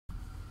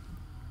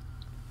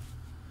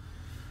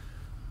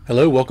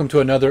Hello, welcome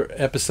to another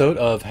episode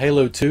of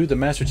Halo 2, the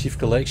Master Chief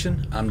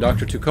Collection. I'm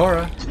Dr.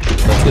 Tukara.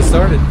 Let's get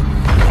started.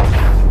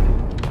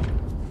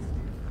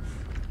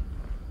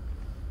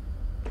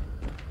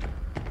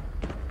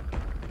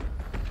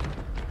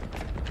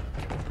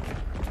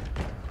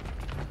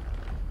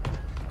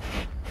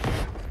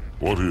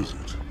 What is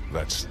it?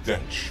 That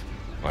stench.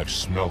 I've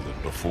smelled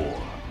it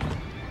before.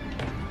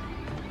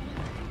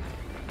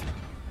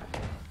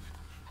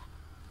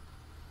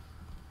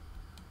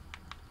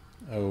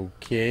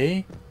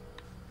 Okay.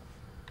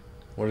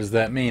 What does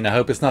that mean? I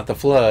hope it's not the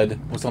flood.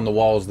 What's on the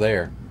walls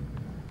there?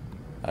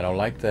 I don't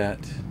like that.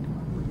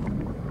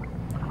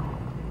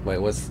 Wait,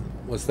 what's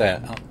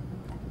that? Oh.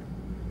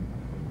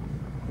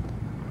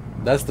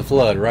 That's the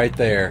flood right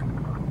there.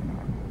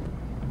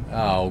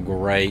 Oh,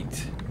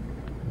 great.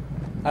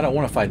 I don't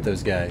want to fight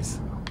those guys.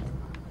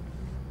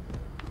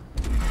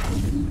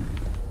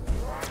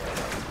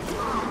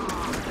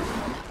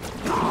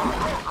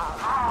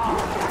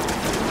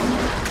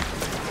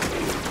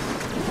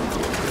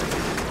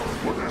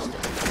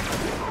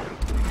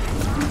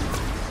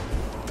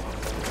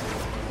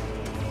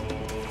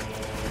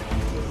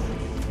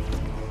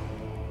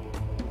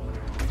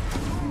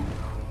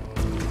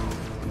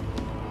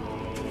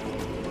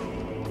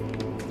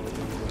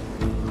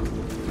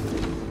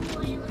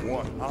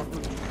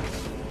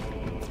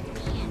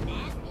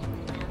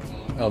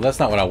 Oh, that's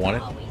not what I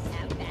wanted. You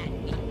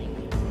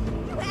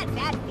had a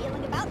bad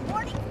feeling about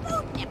morning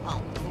food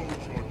nipple.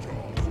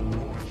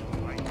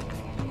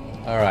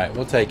 Alright,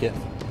 we'll take it.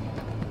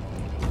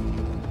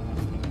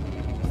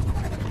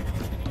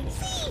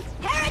 See?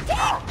 Heretic!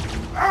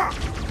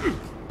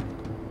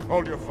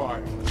 Hold your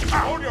fire.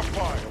 Hold your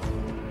fire.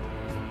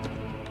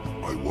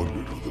 I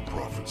wondered who the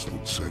prophets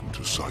would send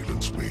to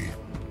silence me.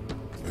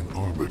 An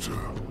arbiter.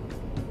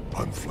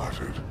 I'm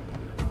flattered.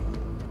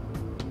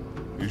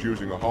 He's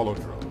using a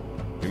holodrome.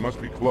 He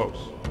must be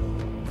close.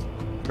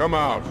 Come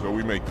out so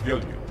we may kill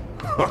you.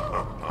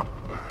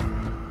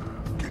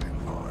 Get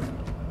in line.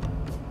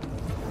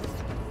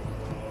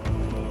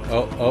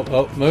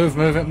 Oh,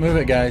 move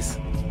it, guys.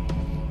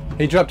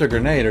 He dropped a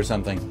grenade or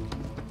something.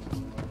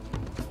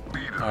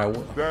 Alright.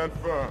 Stand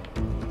firm.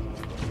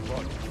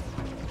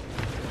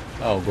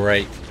 Oh,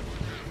 great.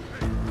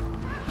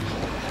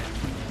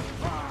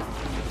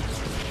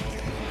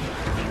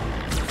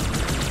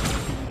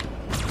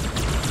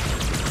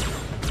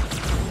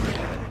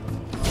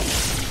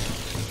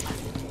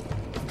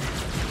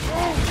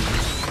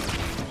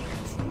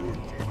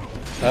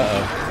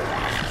 Uh-oh.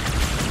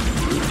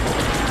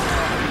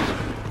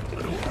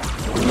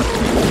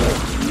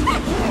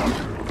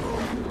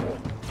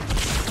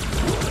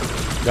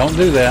 Don't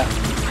do that.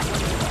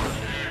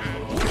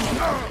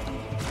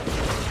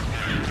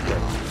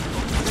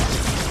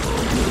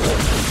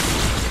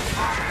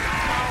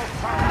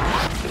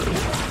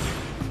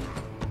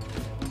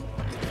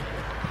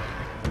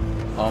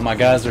 All my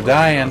guys are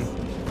dying.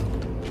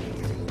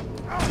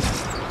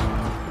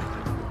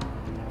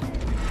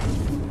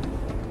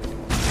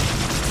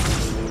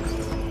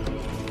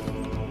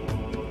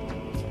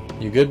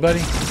 You good,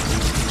 buddy?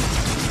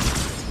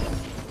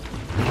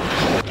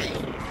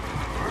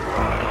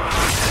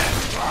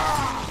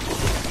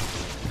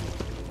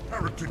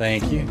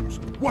 Thank you.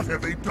 What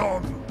have they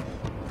done?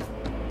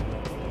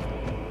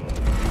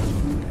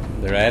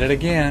 They're at it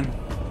again.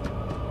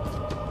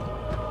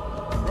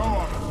 Go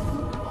on.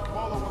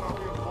 Follow with our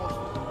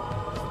reinforcements.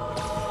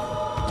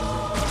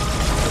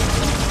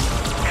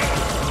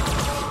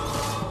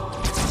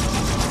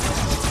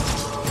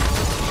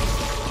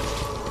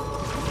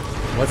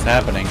 What's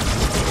happening?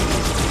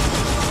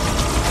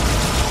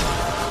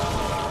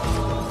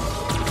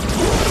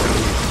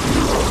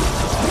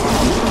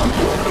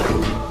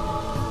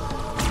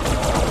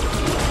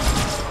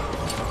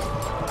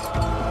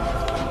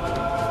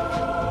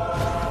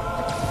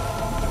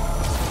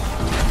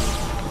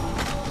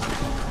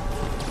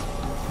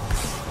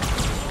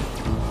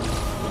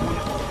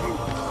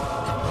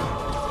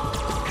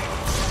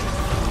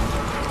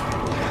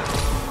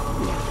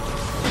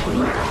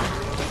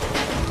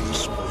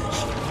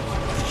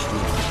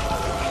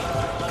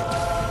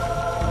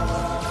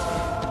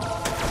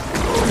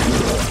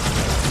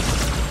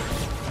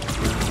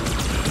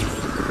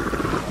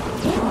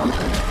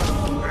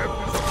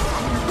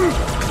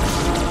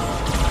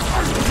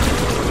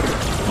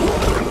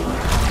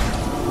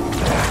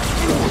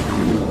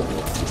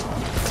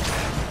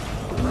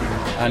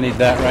 I need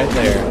that right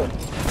there.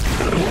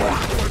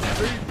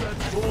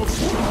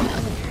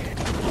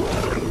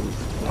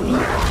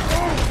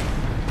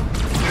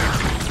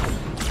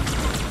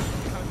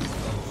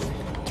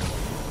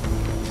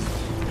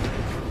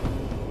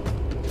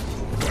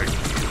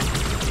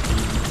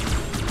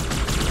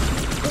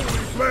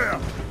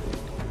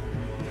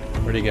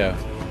 Where'd he go?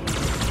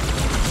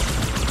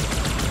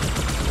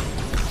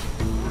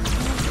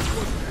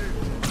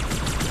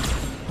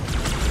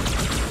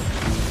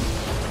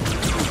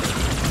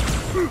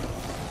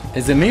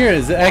 Zamir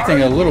is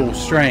acting a little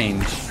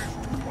strange.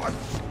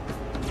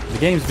 The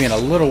game's being a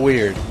little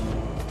weird.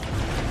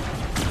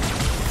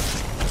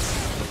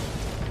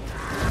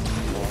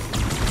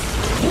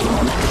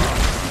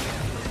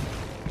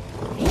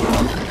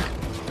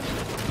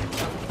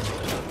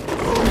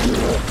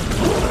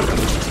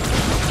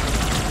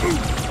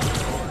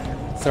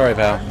 Sorry,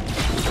 pal.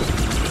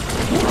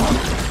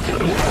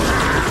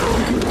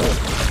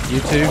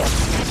 You too.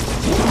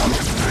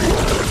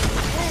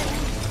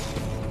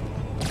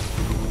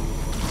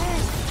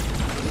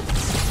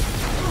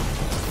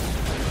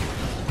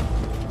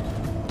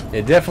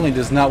 It definitely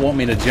does not want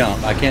me to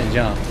jump. I can't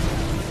jump.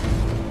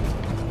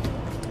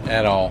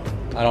 At all.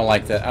 I don't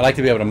like that. I like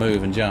to be able to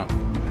move and jump.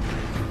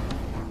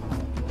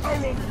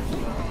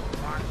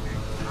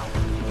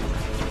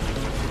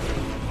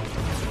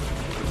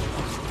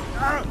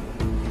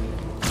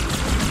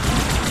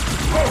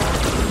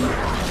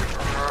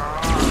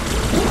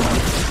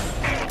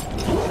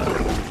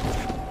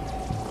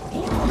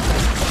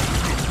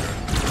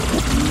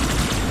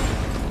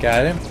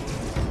 Got him.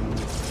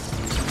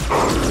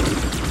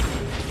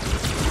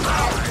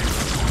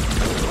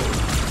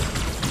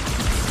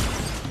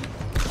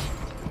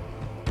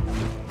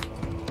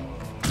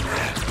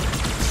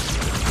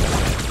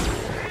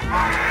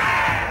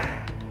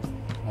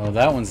 Oh,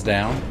 that one's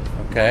down.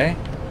 Okay.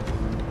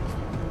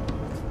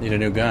 Need a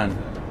new gun.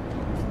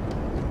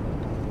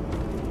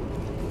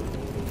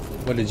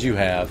 What did you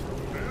have?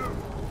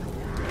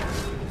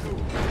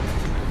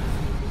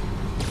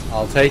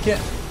 I'll take it.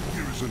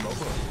 Here's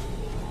another.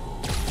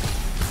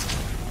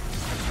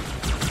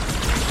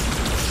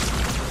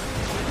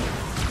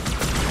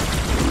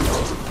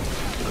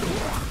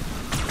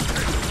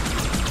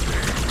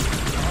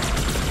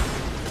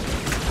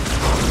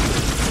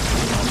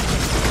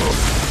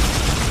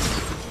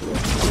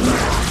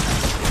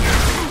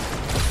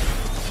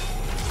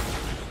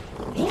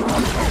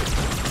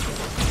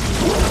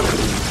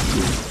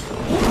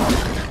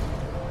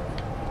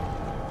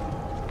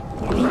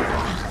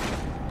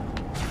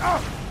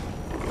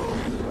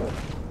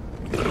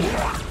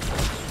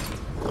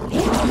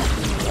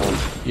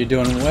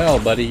 You're doing well,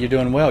 buddy. You're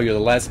doing well. You're the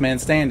last man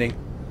standing.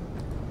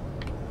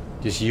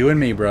 Just you and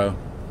me, bro.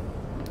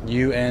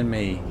 You and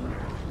me.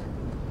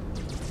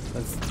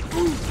 Let's...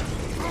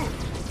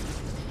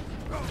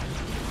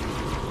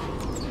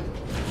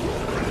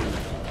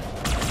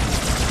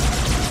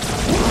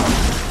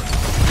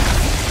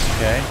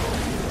 Okay.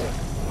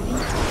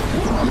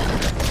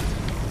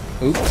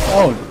 Oops.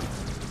 Oh.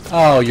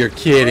 Oh, you're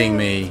kidding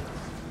me.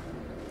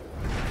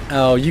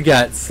 Oh, you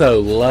got so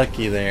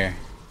lucky there.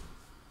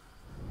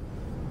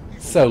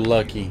 So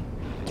lucky.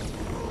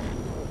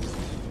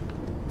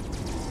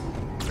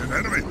 An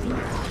enemy.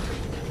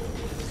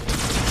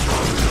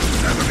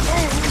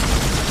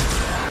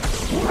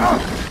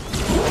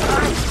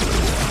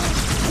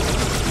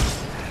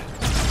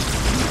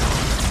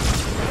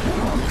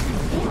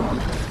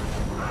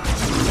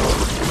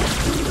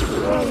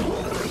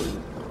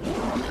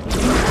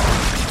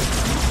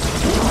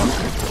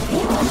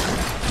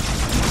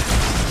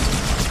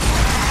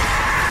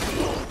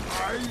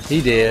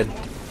 He did.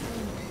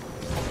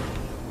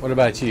 What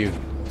about you?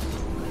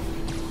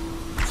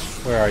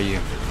 Where are you?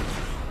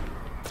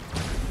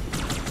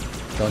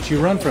 Don't you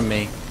run from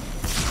me.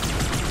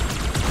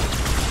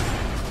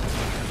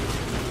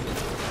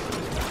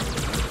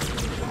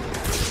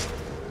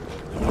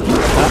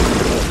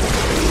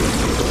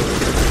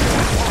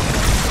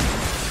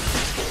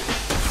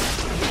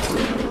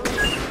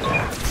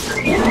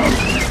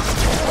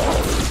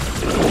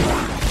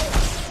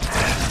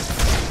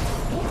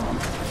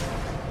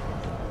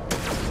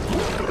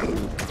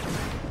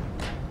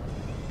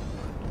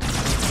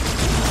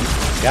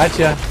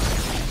 Gotcha.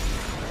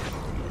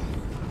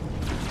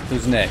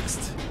 Who's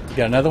next? You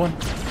got another one?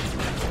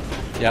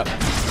 Yep.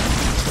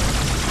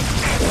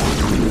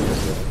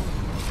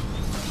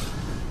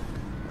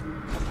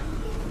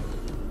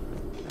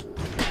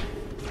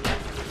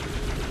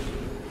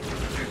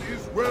 It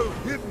is well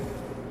hidden.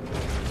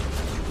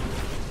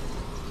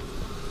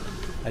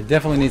 I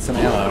definitely need some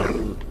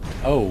ammo.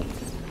 Oh.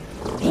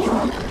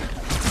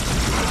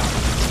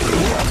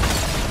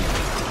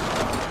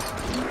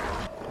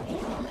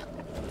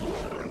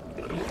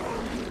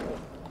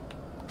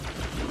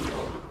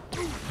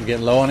 I'm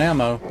getting low on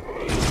ammo.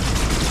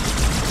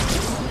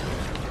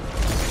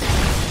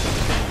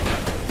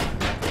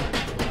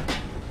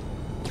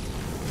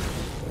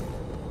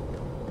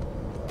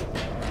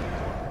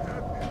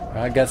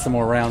 I got some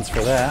more rounds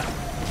for that.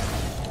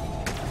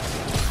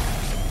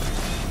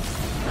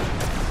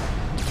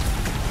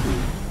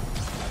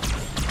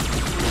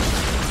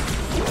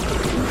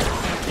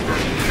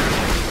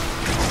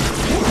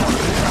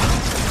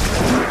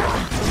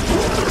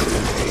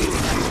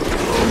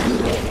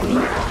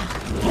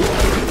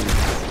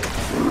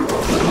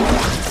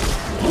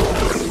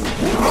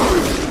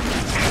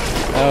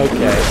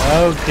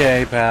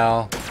 Okay,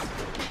 pal.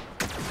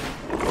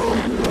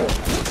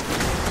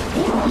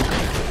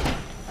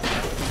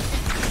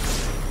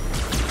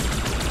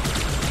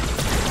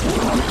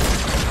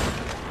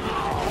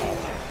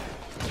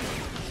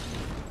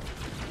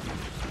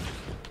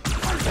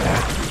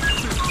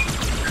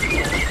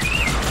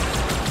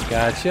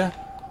 Gotcha.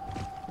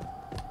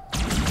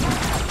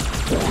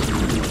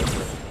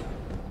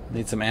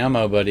 Need some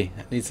ammo, buddy.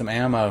 Need some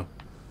ammo.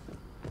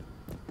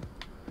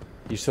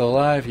 You still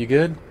alive? You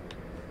good?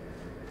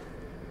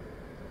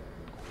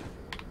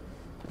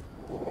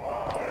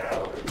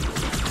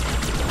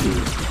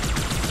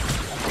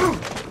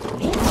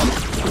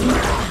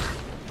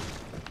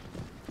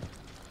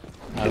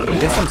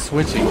 I'm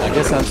switching. I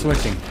guess I'm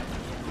switching.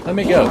 Let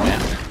me go,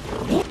 man.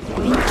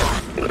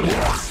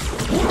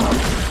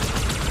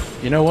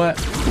 You know what?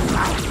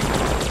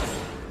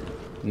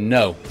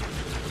 No.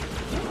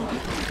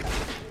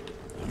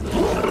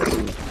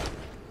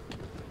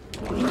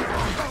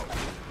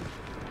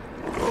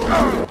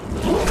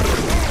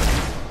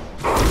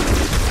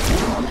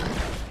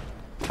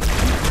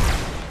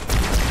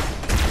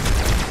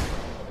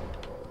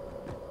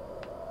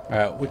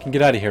 Alright, we can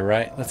get out of here,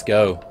 right? Let's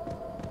go.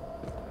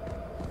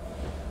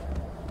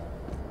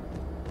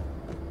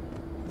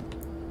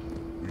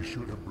 We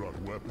should have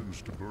brought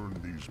weapons to burn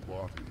these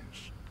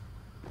bodies.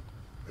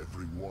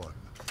 Every one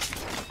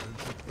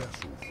sends a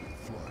vessel for the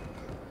flood.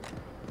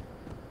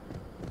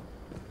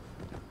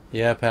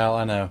 Yeah, pal,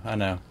 I know, I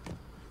know.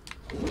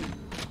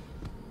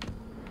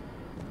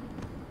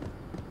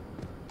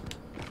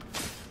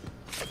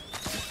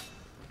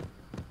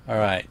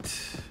 Alright.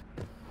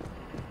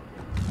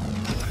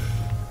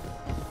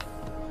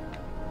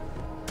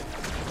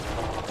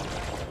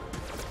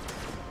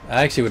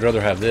 I actually would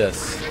rather have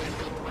this.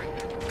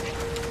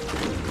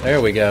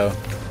 There we go.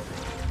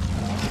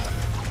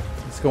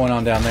 What's going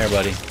on down there,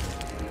 buddy?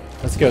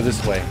 Let's go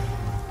this way.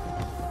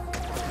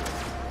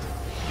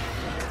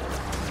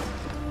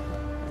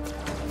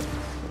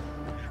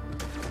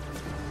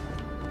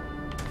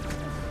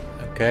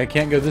 Okay, I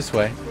can't go this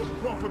way. The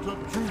prophet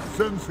of truth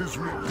sends his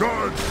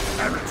regards,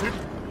 heretic.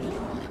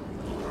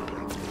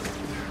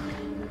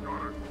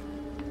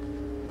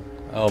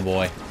 Oh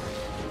boy.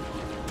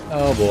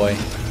 Oh boy.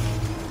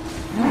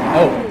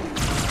 Oh!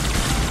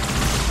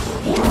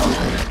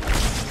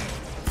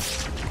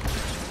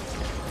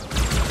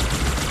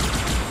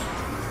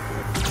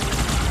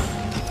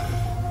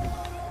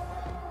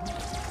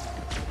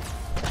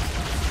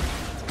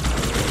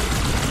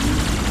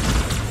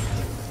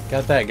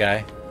 Got that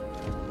guy.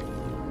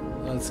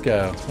 Let's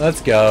go.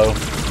 Let's go.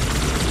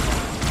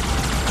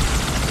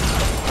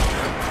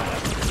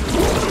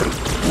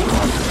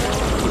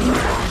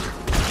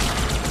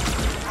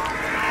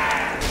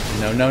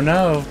 No, no,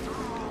 no.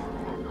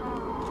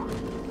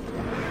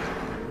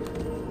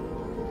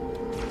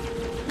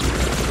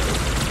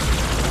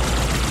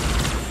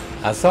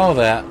 I saw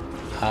that.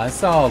 I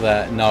saw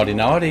that. Naughty,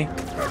 naughty.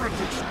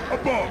 Heretics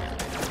above.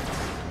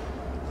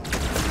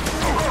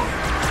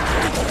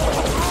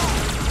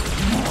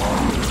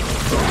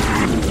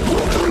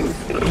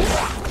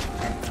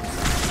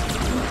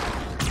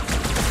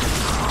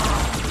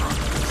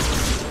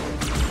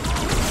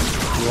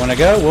 You want to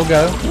go? We'll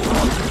go.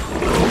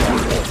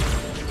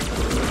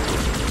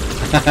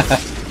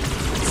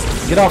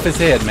 Get off his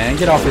head, man.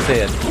 Get off his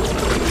head.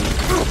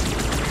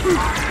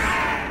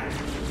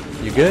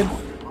 You good?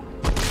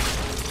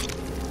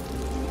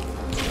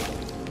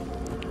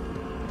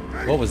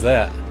 What was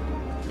that?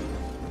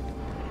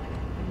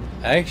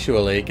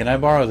 Actually, can I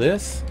borrow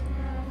this?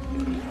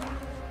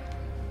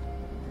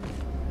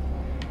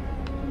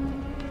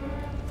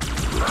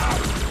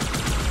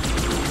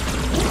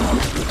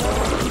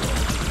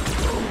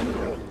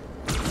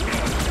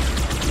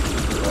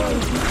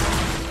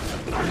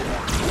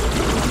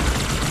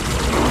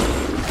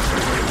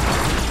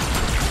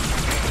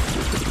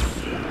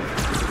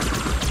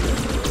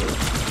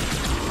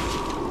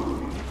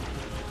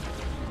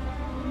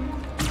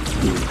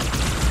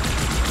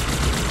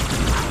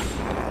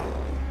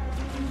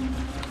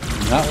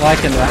 Not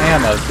liking the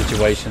ammo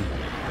situation.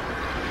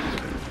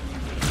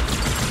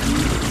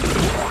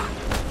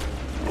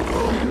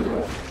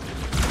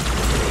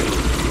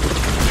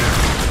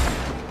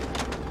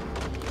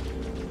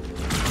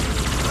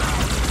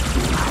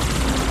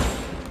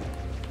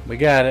 We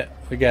got it.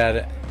 We got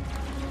it.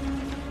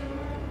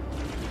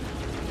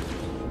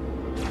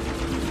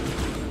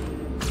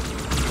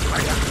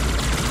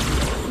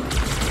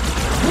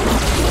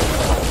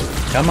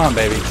 Come on,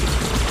 baby.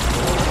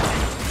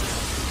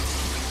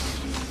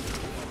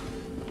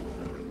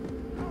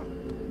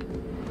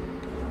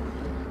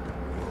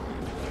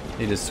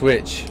 Need to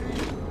switch.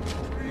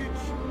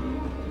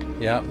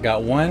 Yep,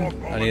 got one.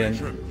 I need a...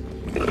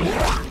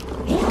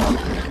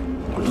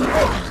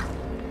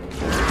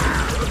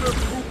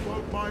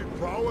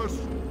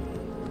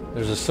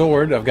 There's a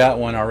sword. I've got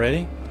one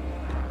already.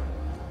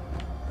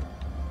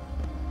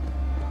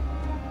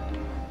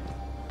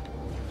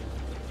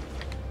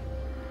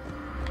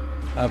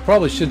 I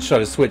probably should try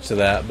to switch to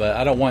that, but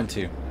I don't want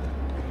to.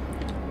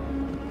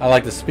 I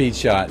like the speed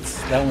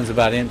shots. That one's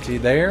about empty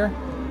there.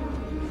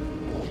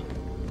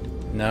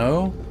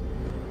 No.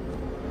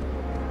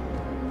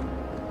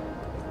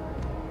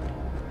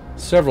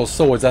 Several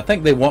swords. I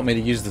think they want me to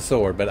use the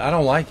sword, but I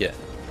don't like it.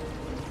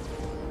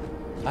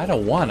 I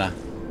don't wanna.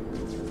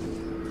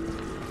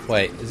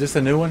 Wait, is this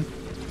a new one?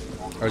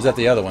 Or is that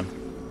the other one?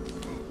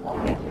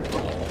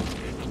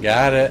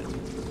 Got it.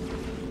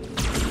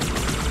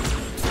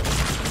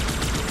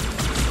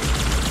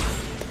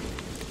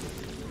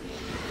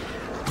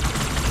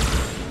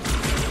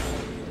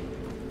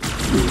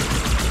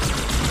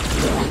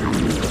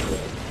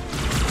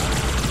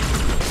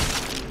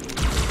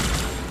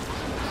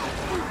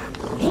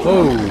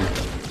 Whoa.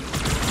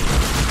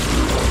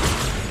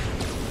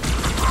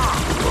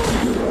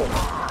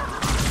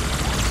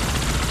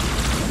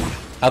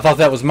 I thought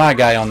that was my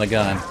guy on the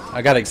gun.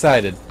 I got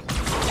excited.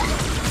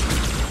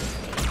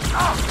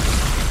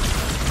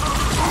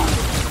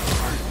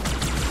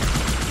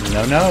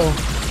 No, no.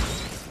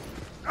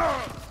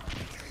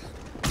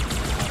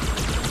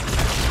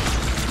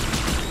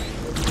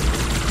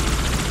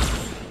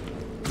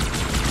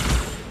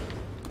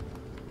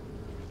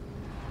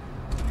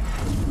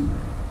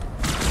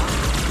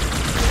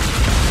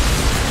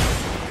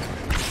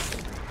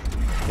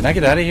 Can I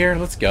get out of here?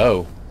 Let's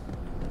go.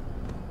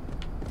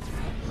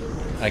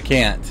 I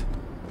can't.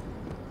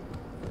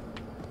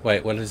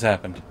 Wait, what has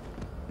happened?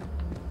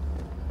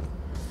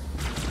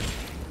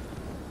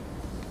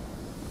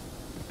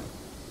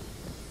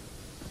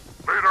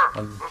 Leader,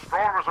 the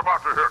storm is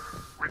about to hit.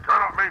 We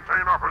cannot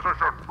maintain our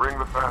position. Bring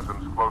the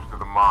phantoms close to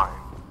the mine.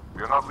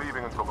 We are not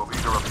leaving until the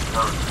leader of the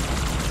heretics.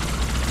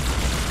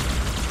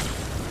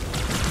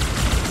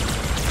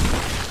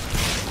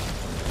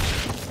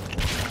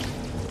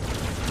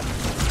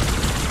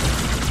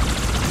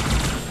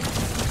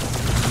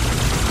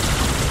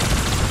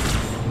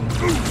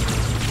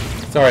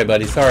 Sorry,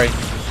 buddy. Sorry.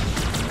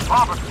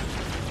 Robert,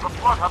 the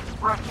flood has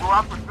spread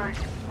throughout the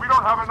station. We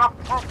don't have enough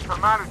troops to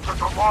manage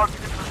such a large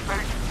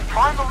infestation.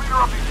 Find the leader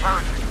of these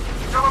heretics.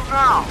 Kill him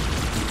now.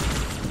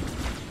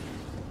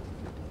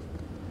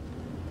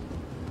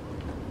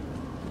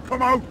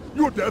 Come out!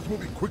 Your death will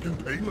be quick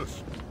and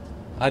painless.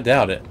 I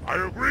doubt it. I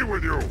agree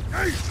with you.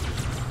 Hey!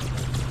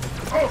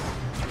 Oh!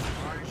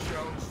 I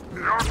shall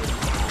spill.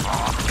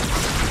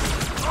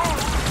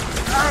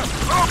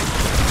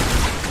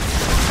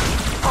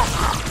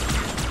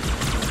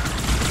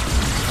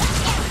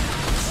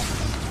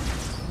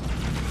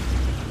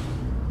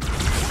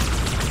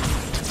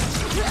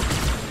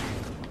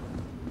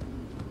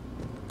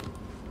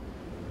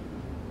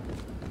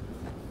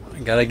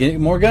 Gotta get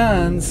more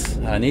guns.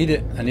 I need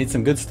it. I need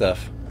some good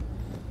stuff.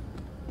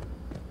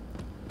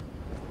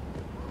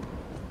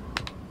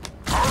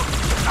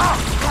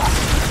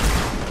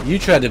 You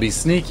tried to be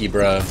sneaky,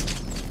 bro.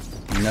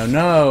 No,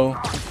 no.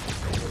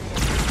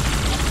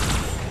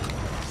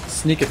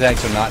 Sneak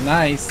attacks are not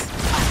nice.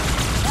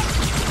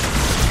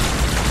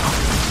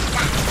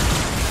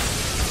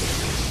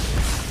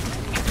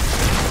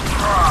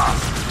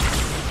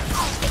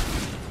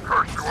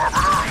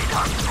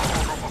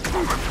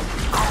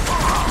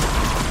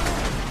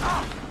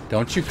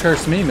 Don't you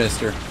curse me,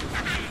 mister.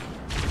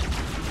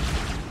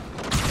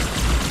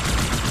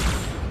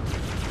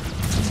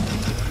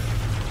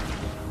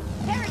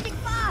 Heretic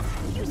boss!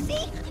 You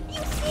see?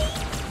 You see?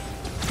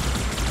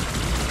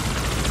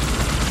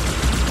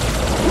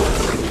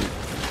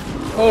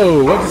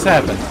 Oh, what just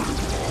happened?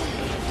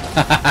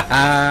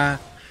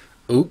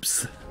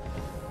 Oops.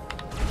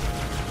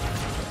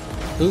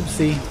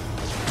 Oopsie.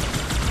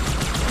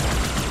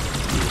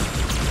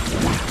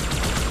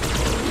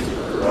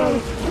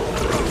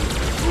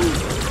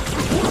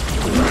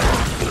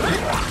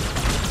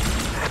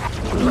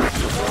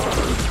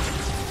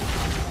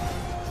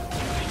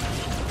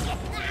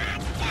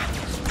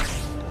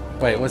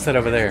 Wait, what's that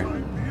over there?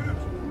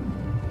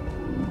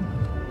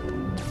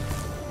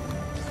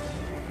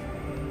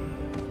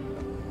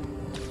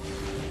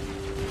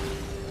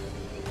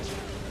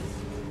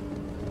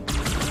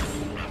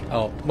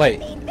 Oh, wait.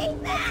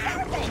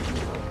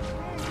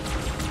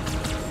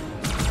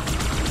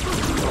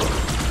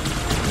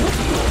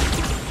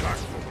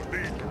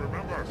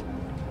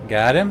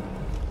 Got him?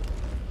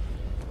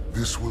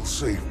 This will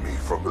save me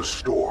from the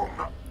storm,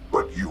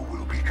 but you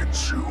will be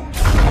consumed.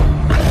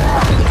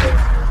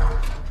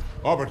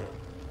 Arbiter,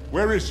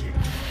 where is he?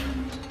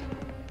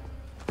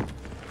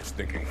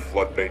 Stinking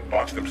floodbait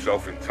boxed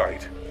himself in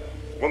tight.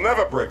 We'll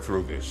never break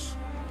through this.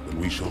 Then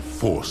we shall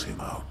force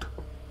him out.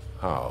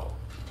 How?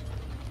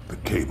 The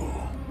cable.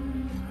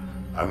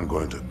 I'm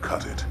going to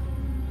cut it.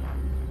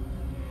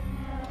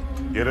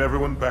 Get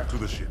everyone back to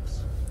the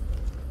ships.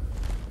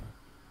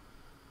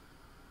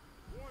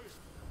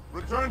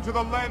 Return to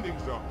the landing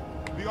zone.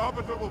 The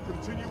Arbiter will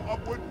continue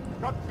upward,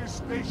 cut this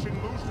station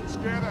loose, and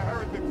scare the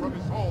heretic from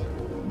his hole.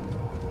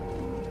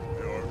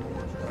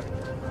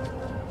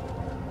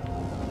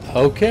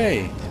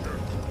 Okay.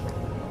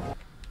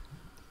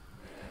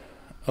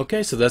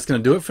 Okay, so that's going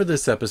to do it for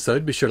this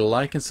episode. Be sure to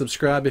like and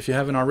subscribe if you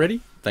haven't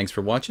already. Thanks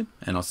for watching,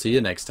 and I'll see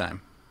you next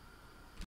time.